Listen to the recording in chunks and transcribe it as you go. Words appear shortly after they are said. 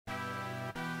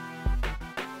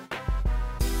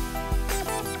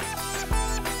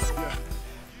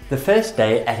The first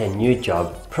day at a new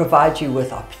job provides you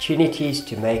with opportunities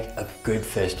to make a good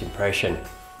first impression.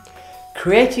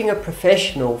 Creating a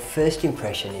professional first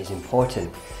impression is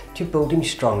important to building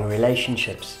strong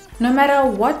relationships. No matter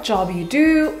what job you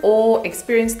do or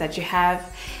experience that you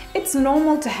have, it's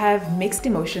normal to have mixed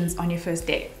emotions on your first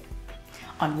day.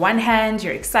 On one hand,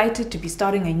 you're excited to be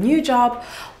starting a new job,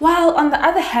 while on the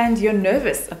other hand, you're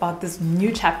nervous about this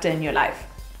new chapter in your life.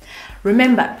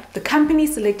 Remember, the company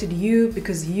selected you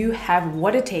because you have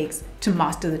what it takes to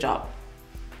master the job.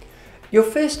 Your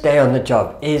first day on the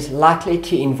job is likely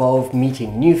to involve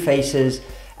meeting new faces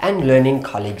and learning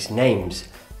colleagues' names,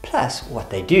 plus what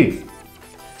they do.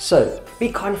 So, be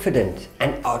confident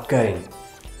and outgoing.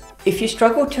 If you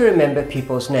struggle to remember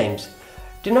people's names,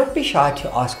 do not be shy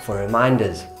to ask for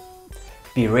reminders.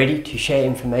 Be ready to share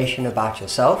information about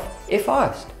yourself if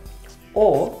asked.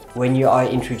 Or, when you are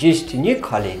introduced to new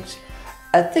colleagues,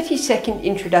 a 30-second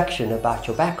introduction about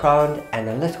your background and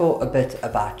a bit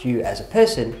about you as a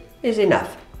person is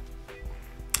enough.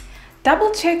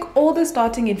 Double check all the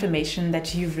starting information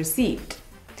that you've received,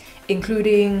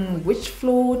 including which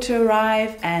floor to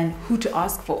arrive and who to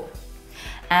ask for.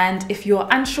 And if you're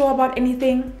unsure about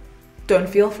anything, don't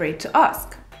feel afraid to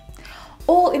ask.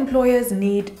 All employers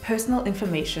need personal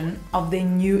information of their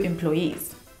new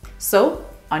employees. So,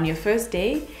 on your first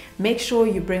day, make sure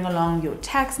you bring along your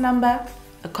tax number,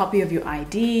 a copy of your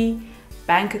ID,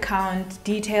 bank account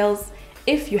details,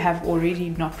 if you have already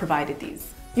not provided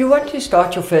these. You want to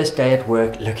start your first day at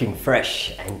work looking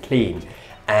fresh and clean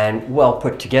and well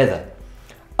put together.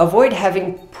 Avoid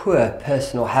having poor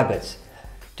personal habits.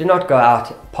 Do not go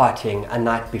out partying a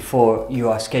night before you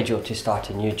are scheduled to start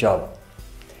a new job.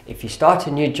 If you start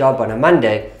a new job on a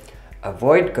Monday,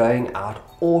 avoid going out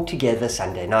altogether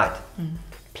Sunday night.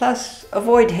 Plus,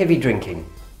 avoid heavy drinking.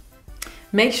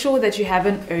 Make sure that you have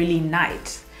an early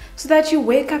night so that you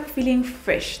wake up feeling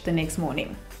fresh the next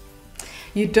morning.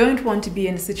 You don't want to be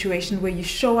in a situation where you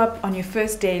show up on your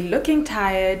first day looking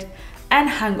tired and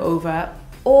hungover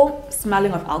or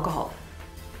smelling of alcohol.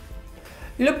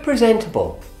 Look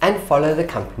presentable and follow the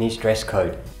company's dress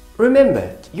code.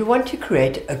 Remember, you want to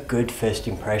create a good first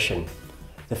impression.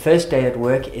 The first day at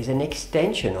work is an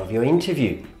extension of your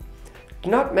interview. Do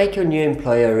not make your new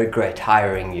employer regret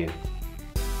hiring you.